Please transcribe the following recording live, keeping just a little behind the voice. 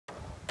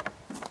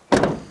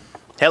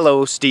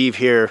Hello, Steve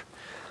here.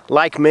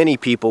 Like many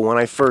people, when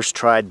I first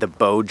tried the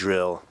bow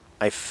drill,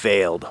 I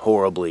failed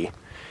horribly.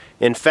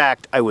 In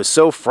fact, I was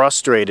so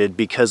frustrated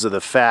because of the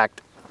fact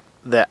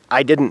that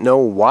I didn't know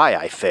why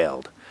I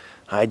failed.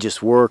 I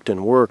just worked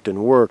and worked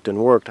and worked and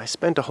worked. I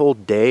spent a whole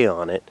day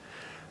on it,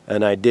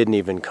 and I didn't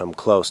even come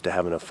close to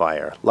having a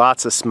fire.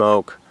 Lots of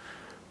smoke,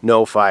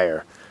 no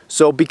fire.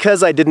 So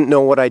because I didn't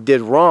know what I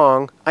did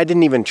wrong, I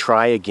didn't even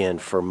try again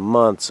for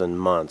months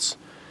and months.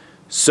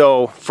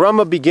 So from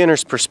a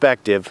beginner's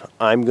perspective,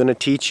 I'm going to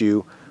teach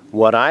you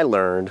what I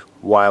learned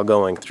while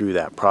going through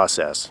that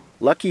process.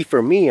 Lucky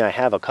for me, I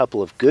have a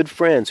couple of good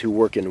friends who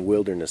work in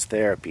wilderness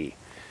therapy.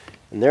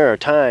 And there are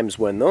times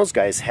when those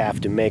guys have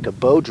to make a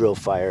bow drill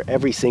fire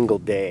every single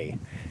day.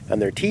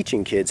 And they're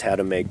teaching kids how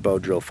to make bow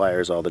drill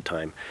fires all the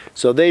time.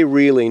 So they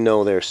really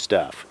know their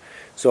stuff.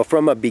 So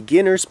from a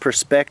beginner's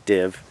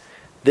perspective,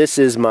 this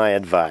is my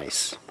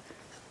advice.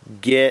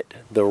 Get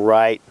the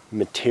right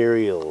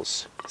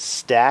materials.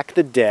 Stack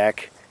the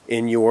deck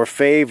in your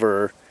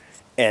favor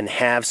and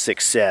have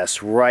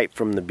success right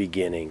from the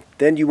beginning.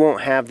 Then you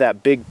won't have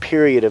that big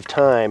period of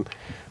time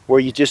where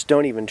you just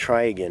don't even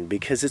try again,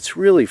 because it's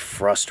really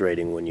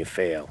frustrating when you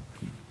fail.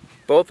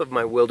 Both of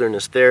my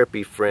wilderness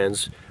therapy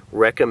friends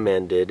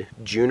recommended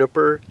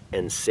juniper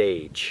and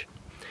sage.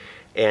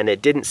 And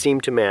it didn't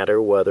seem to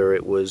matter whether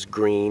it was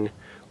green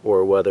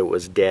or whether it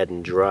was dead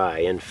and dry.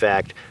 In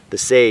fact, the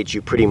sage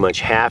you pretty much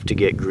have to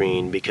get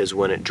green, because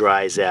when it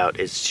dries out,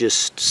 it's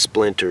just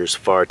splinters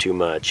far too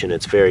much and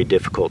it's very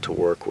difficult to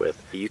work with.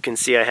 You can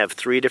see I have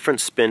 3 different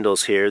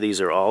spindles here.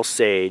 These are all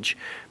sage,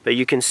 but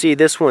you can see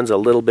this one's a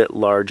little bit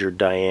larger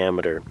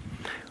diameter.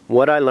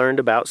 What I learned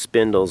about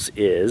spindles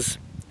is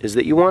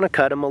that you want to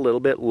cut them a little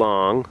bit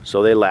long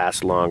so they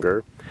last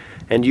longer.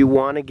 And you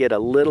want to get a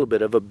little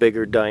bit of a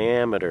bigger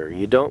diameter.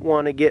 You don't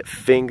want to get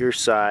finger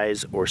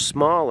size or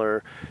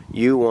smaller.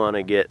 You want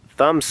to get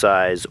thumb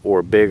size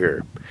or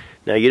bigger.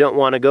 Now you don't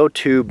want to go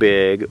too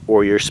big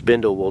or your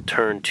spindle will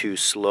turn too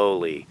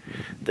slowly.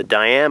 The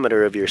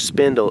diameter of your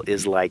spindle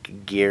is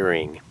like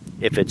gearing.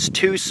 If it's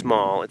too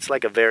small, it's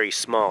like a very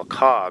small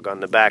cog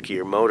on the back of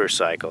your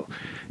motorcycle.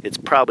 It's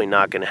probably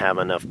not going to have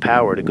enough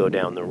power to go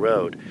down the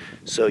road.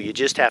 So you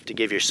just have to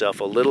give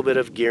yourself a little bit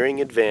of gearing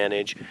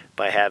advantage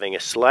by having a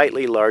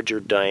slightly larger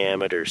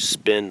diameter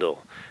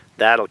spindle.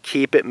 That'll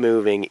keep it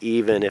moving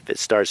even if it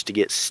starts to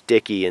get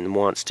sticky and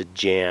wants to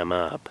jam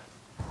up.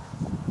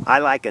 I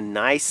like a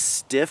nice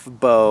stiff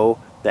bow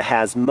that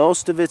has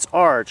most of its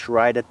arch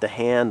right at the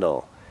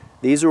handle.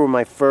 These were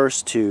my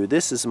first 2.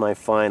 This is my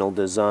final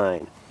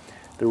design.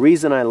 The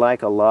reason I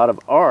like a lot of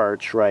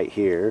arch right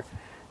here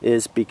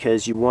is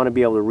because you want to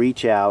be able to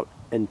reach out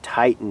and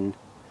tighten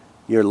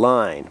your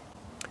line.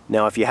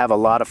 Now if you have a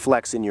lot of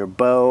flex in your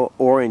bow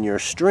or in your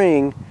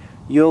string,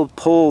 you'll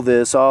pull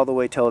this all the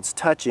way till it's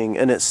touching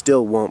and it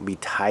still won't be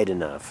tight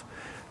enough.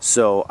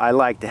 So I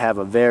like to have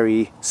a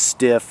very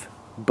stiff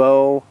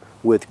bow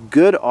with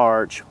good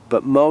arch,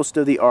 but most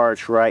of the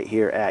arch right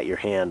here at your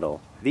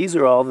handle. These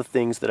are all the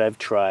things that I've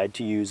tried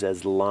to use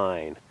as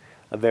line.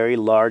 A very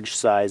large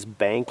size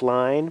bank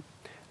line,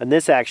 and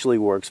this actually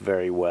works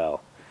very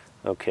well.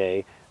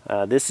 Okay,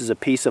 this is a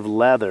piece of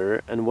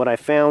leather, and what I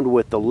found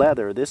with the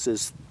leather, this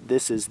is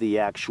the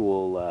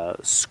actual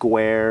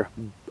square,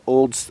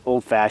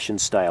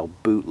 old-fashioned style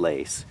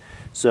bootlace.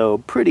 So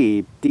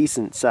pretty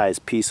decent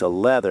sized piece of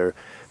leather,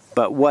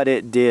 but what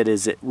it did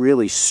is it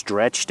really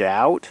stretched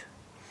out,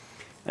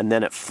 and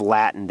then it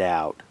flattened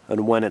out.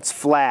 And when it's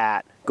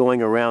flat,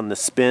 going around the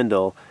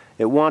spindle,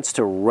 it wants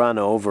to run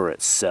over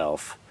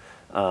itself,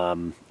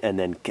 and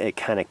then it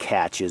kind of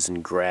catches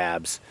and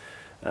grabs.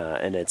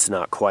 And it's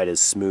not quite as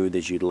smooth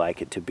as you'd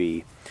like it to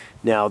be.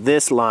 Now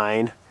this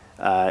line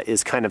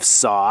is kind of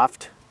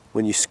soft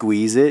when you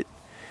squeeze it,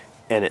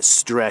 and it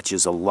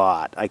stretches a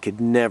lot. I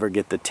could never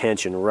get the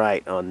tension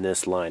right on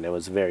this line. I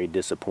was very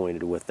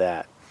disappointed with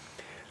that.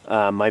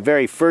 My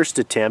very first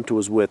attempt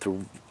was with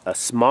a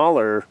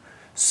smaller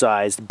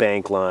sized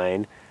bank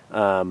line,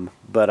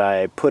 but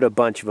I put a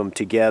bunch of them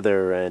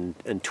together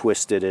and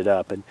twisted it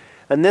up.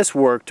 And this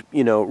worked,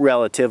 you know,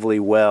 relatively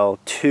well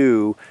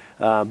too.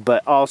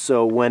 But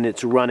also when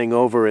it's running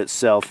over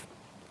itself,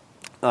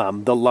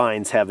 the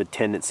lines have a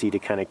tendency to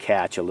kind of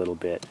catch a little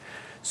bit.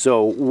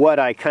 So what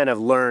I kind of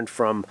learned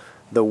from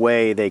the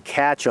way they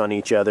catch on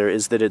each other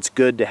is that it's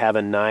good to have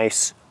a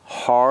nice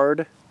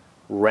hard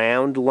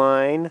round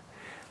line.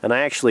 And I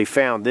actually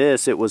found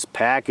this, it was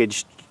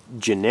packaged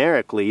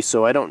generically,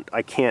 so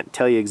I can't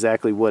tell you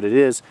exactly what it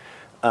is,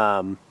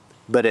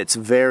 but it's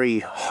very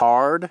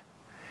hard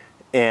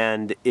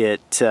and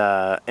it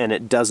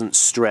doesn't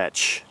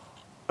stretch.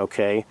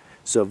 Okay,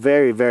 so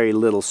very, very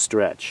little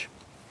stretch.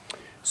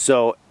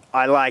 So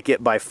I like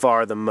it by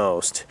far the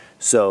most.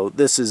 So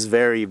this is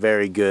very,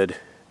 very good.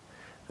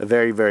 A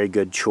very, very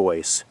good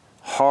choice.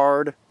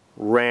 Hard,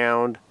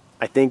 round,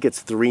 I think it's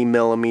 3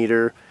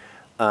 millimeter,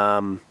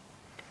 and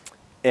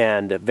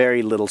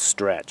very little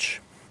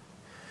stretch.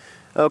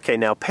 Okay,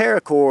 now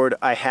paracord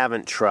I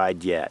haven't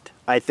tried yet.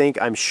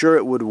 I'm sure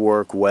it would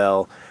work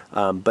well.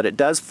 But it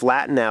does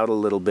flatten out a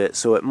little bit,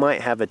 so it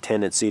might have a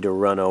tendency to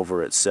run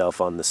over itself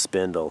on the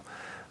spindle.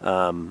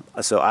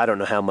 So I don't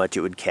know how much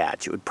it would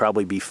catch. It would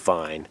probably be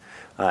fine.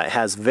 It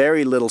has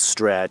very little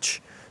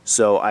stretch,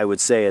 so I would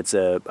say it's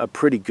a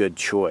pretty good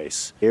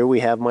choice. Here we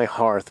have my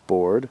hearth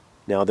board.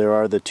 Now there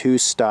are the two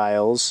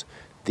styles,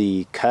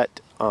 the cut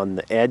on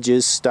the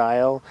edges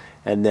style,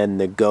 and then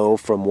the go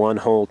from one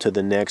hole to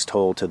the next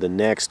hole to the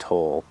next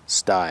hole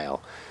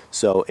style.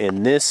 So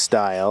in this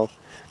style,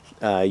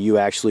 you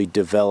actually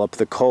develop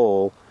the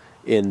coal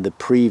in the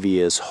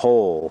previous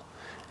hole.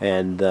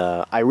 And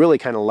I really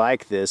kind of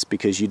like this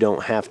because you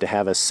don't have to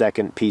have a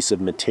second piece of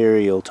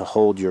material to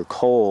hold your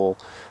coal,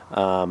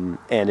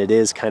 and it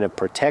is kind of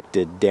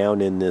protected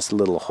down in this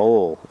little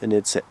hole, and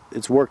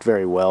it's worked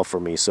very well for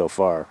me so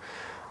far.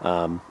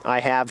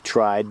 I have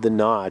tried the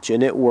notch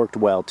and it worked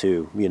well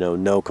too, you know,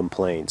 no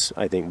complaints.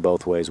 I think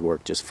both ways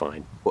worked just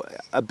fine.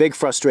 A big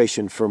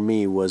frustration for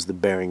me was the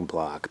bearing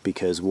block,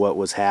 because what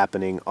was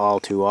happening all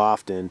too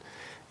often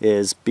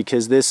is,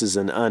 because this is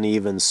an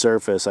uneven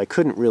surface, I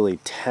couldn't really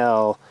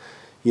tell,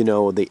 you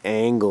know, the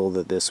angle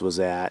that this was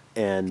at,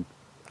 and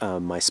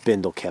my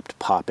spindle kept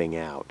popping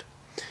out,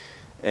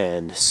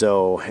 and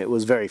so it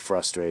was very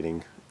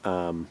frustrating.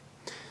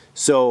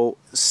 So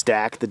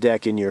stack the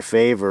deck in your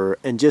favor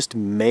and just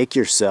make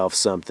yourself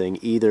something,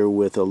 either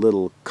with a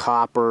little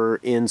copper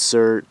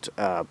insert,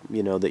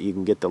 you know, that you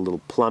can get the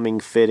little plumbing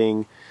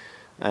fitting,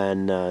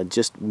 and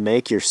just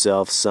make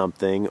yourself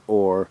something,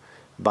 or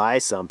buy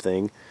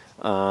something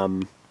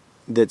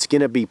that's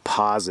going to be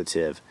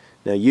positive.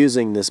 Now,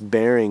 using this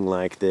bearing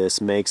like this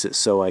makes it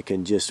so I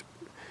can just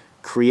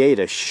create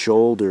a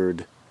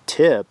shouldered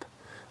tip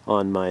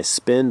on my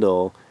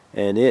spindle,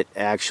 and it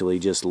actually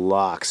just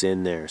locks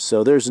in there.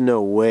 So there's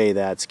no way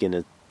that's going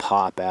to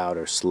pop out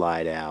or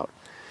slide out.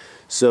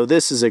 So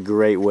this is a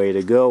great way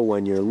to go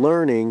when you're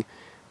learning,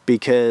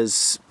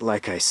 because,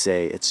 like I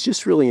say, it's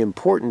just really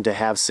important to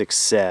have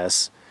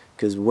success.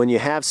 Because when you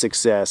have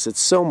success, it's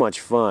so much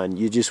fun.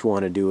 You just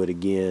want to do it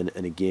again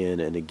and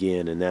again and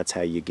again, and that's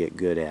how you get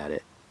good at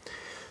it.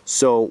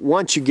 So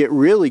once you get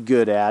really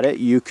good at it,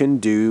 you can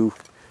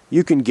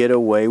get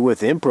away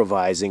with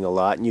improvising a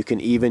lot, and you can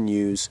even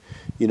use,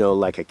 you know,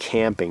 like a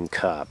camping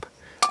cup,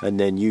 and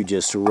then you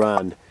just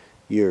run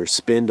your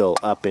spindle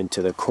up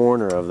into the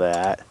corner of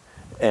that,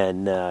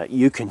 and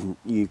you can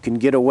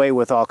get away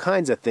with all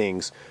kinds of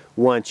things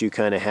once you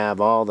kind of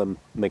have all the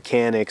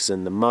mechanics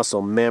and the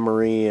muscle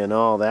memory and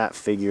all that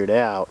figured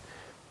out.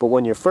 But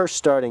when you're first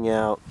starting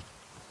out,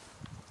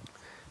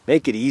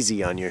 make it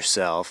easy on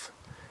yourself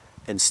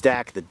and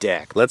stack the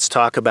deck. Let's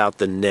talk about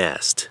the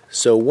nest.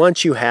 So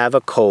once you have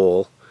a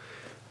coal,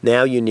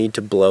 now you need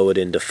to blow it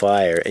into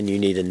fire, and you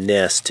need a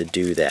nest to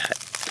do that.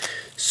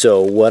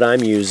 So what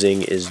I'm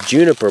using is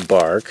juniper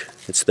bark.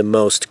 It's the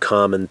most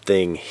common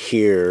thing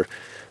here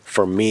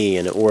for me,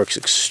 and it works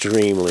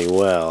extremely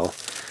well.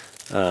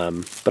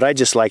 But I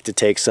just like to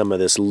take some of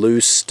this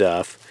loose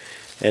stuff,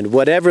 and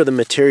whatever the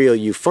material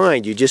you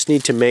find, you just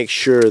need to make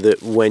sure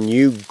that when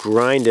you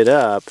grind it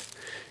up,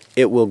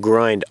 it will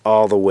grind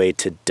all the way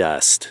to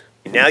dust.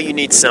 Now you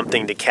need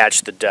something to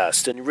catch the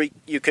dust, and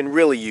you can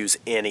really use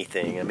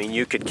anything. I mean,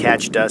 you could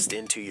catch dust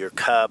into your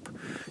cup,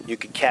 you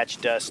could catch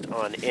dust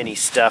on any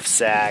stuff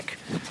sack.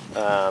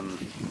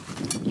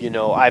 You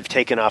know, I've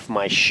taken off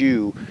my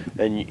shoe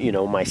and, you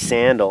know, my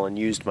sandal, and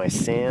used my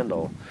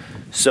sandal.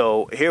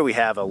 So here we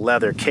have a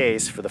leather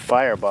case for the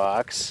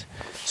firebox.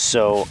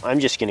 So I'm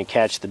just going to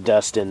catch the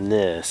dust in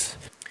this.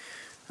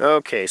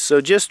 Okay,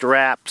 so just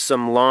wrap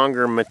some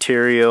longer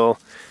material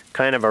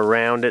kind of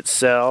around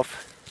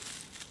itself,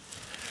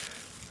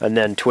 and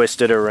then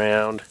twist it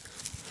around.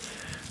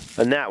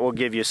 And that will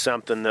give you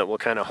something that will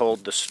kind of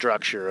hold the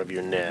structure of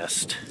your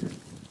nest.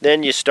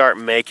 Then you start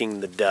making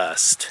the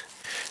dust.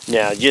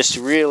 Now, just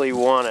really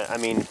want to, I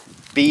mean,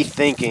 be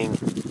thinking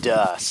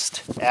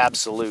dust,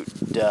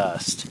 absolute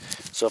dust.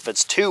 So if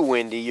it's too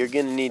windy, you're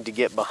going to need to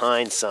get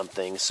behind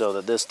something so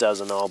that this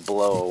doesn't all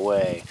blow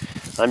away.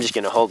 I'm just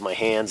going to hold my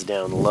hands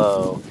down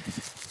low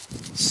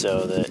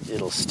so that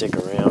it'll stick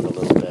around a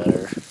little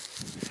better.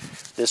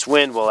 This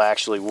wind will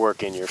actually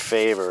work in your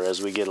favor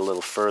as we get a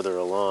little further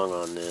along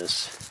on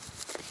this.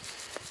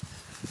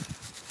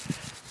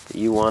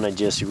 You want to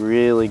just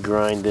really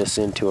grind this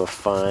into a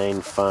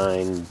fine,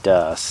 fine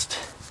dust.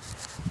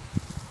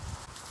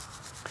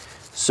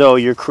 So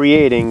you're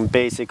creating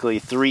basically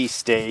 3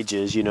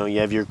 stages. You know, you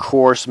have your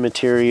coarse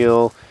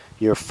material,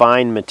 your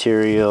fine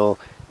material,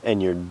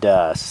 and your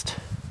dust.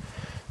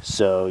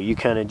 So you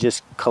kind of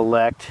just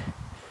collect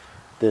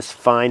this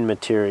fine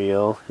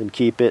material and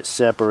keep it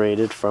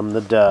separated from the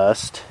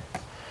dust,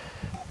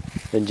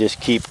 and just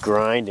keep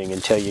grinding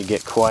until you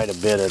get quite a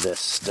bit of this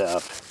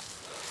stuff.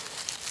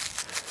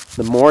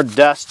 The more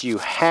dust you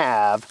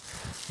have,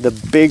 the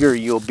bigger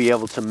you'll be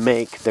able to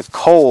make the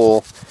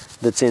coal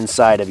that's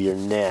inside of your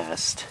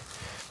nest.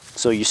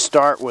 So you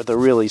start with a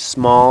really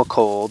small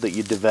coal that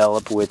you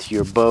develop with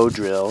your bow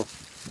drill,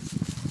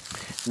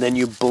 and then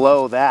you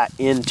blow that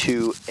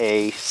into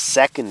a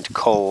second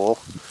coal,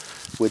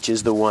 which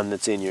is the one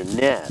that's in your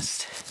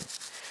nest.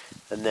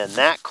 And then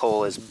that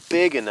coal is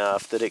big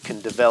enough that it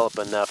can develop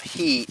enough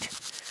heat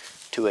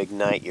to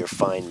ignite your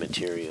fine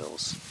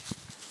materials.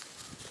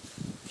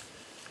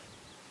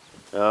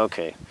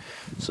 Okay,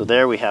 so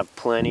there we have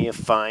plenty of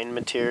fine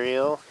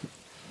material.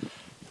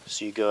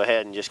 So you go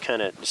ahead and just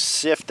kind of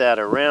sift that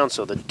around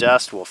so the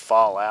dust will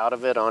fall out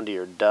of it onto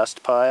your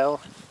dust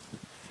pile.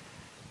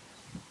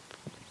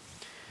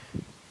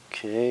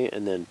 Okay,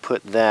 and then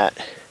put that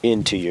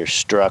into your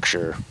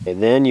structure.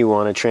 And then you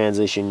want to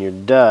transition your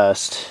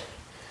dust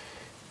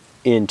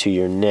into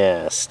your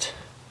nest.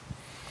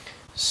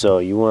 So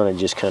you want to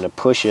just kind of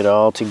push it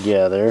all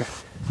together.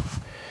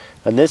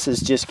 And this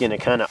is just going to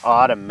kind of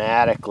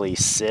automatically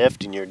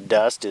sift, and your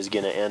dust is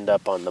going to end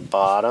up on the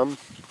bottom.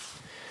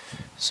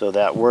 So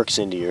that works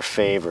into your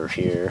favor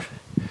here,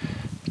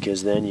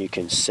 because then you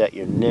can set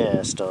your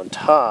nest on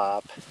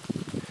top.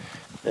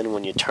 Then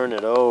when you turn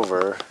it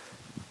over,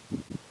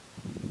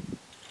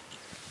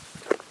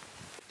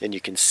 then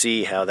you can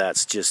see how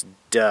that's just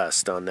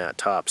dust on that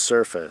top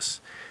surface.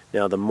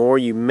 Now the more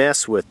you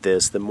mess with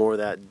this, the more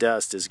that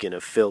dust is going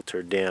to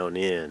filter down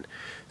in.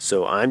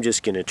 So I'm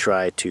just going to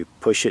try to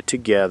push it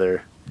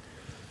together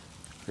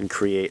and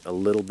create a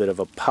little bit of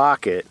a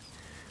pocket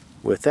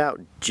without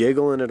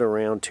jiggling it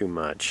around too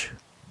much.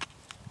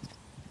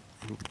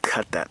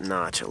 Cut that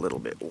notch a little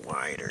bit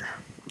wider.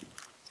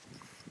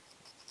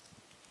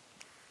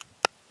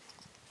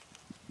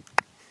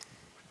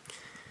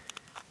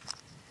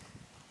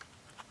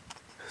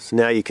 So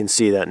now you can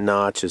see that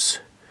notch is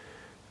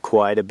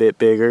quite a bit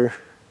bigger.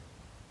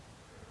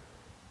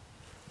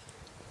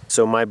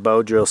 So my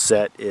bow drill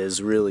set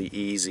is really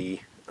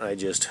easy. I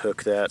just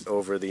hook that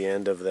over the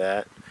end of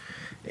that,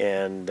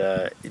 and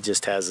it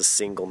just has a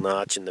single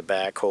notch in the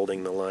back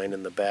holding the line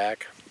in the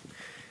back.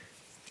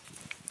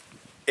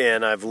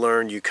 And I've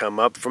learned you come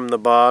up from the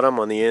bottom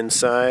on the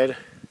inside,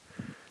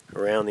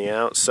 around the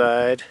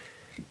outside.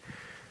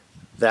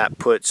 That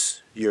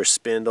puts your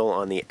spindle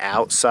on the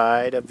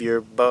outside of your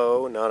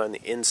bow, not on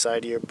the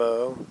inside of your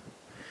bow.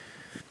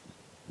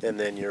 And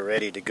then you're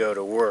ready to go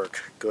to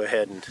work. Go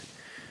ahead and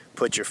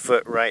put your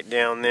foot right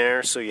down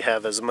there so you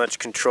have as much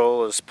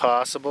control as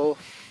possible.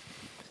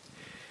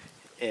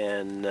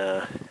 And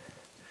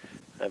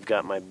I've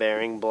got my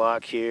bearing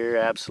block here,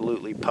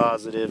 absolutely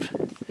positive,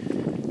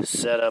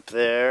 set up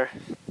there.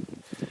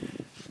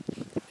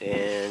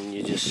 And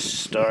you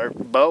just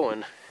start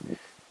bowing.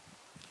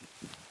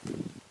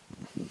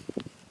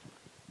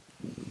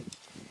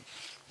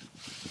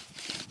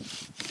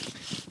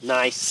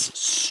 Nice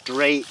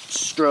straight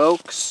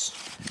strokes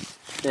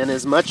and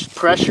as much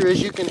pressure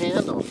as you can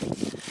handle.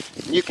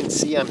 You can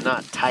see I'm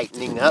not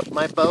tightening up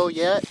my bow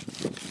yet.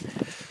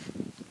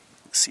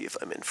 Let's see if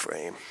I'm in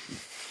frame.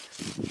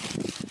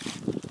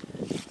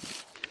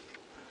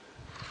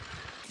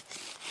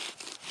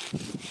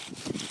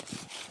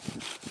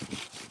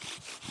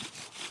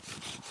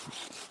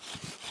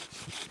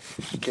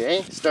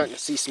 Okay, starting to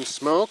see some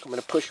smoke. I'm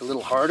going to push a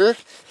little harder,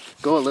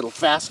 go a little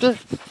faster.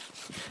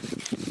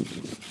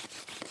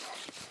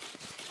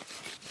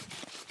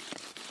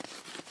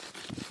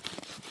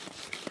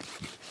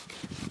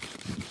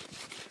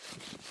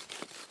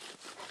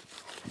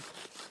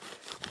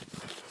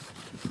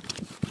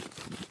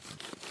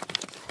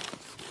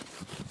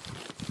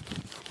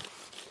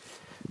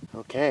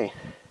 Okay,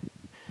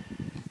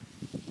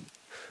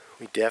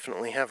 we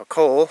definitely have a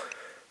coal.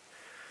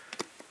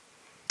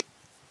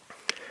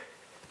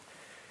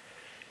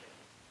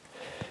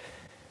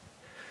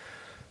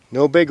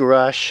 No big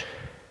rush.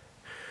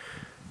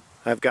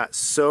 I've got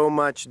so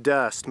much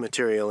dust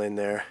material in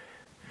there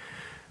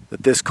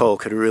that this coal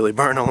could really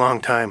burn a long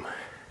time.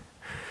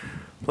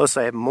 Plus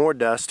I have more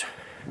dust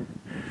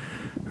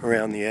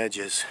around the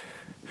edges,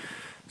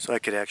 so I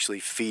could actually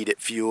feed it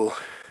fuel.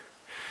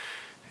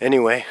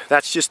 Anyway,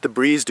 that's just the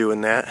breeze doing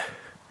that.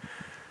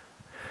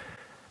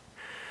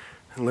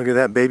 And look at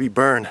that baby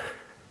burn.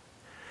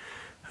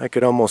 I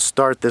could almost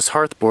start this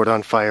hearthboard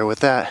on fire with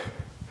that.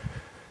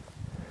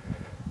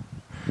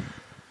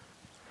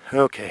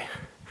 Okay,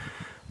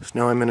 so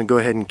now I'm going to go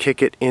ahead and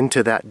kick it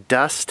into that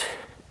dust.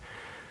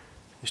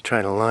 Just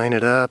try to line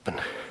it up and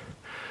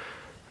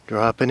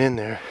drop it in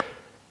there.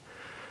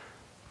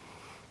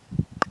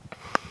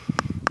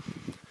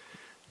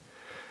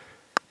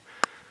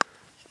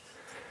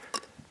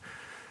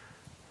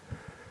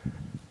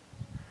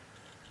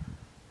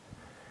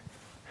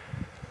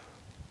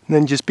 And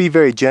then just be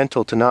very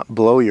gentle to not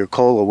blow your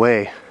coal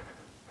away.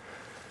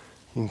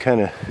 You can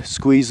kind of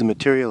squeeze the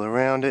material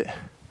around it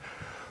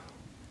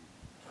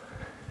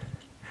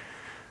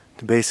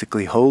to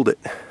basically hold it.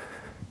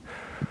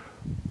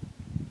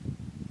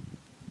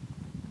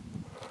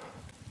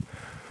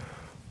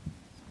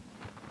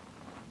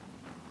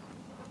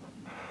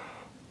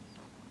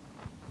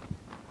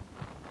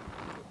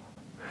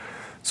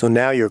 So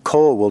now your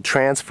coal will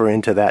transfer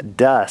into that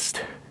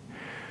dust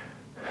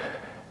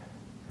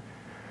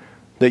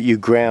that you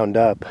ground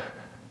up.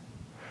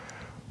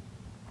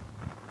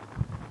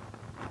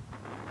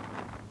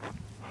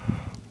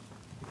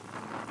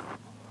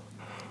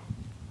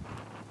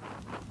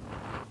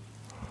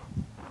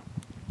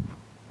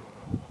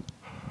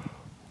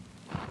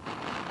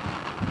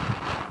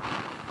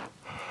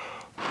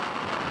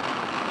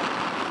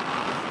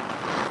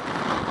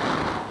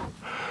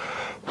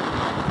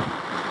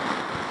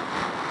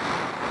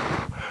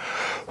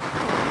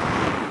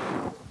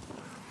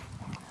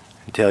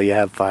 until you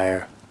have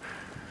fire.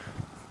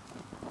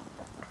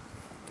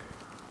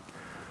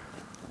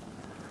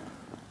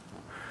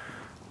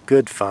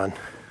 Good fun,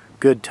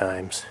 good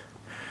times.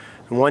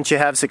 And once you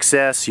have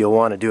success, you'll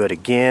want to do it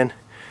again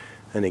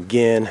and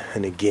again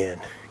and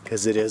again,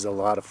 because it is a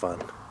lot of fun.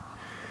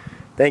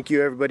 Thank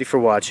you everybody for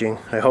watching.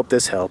 I hope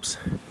this helps.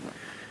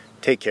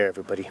 Take care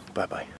everybody. Bye bye.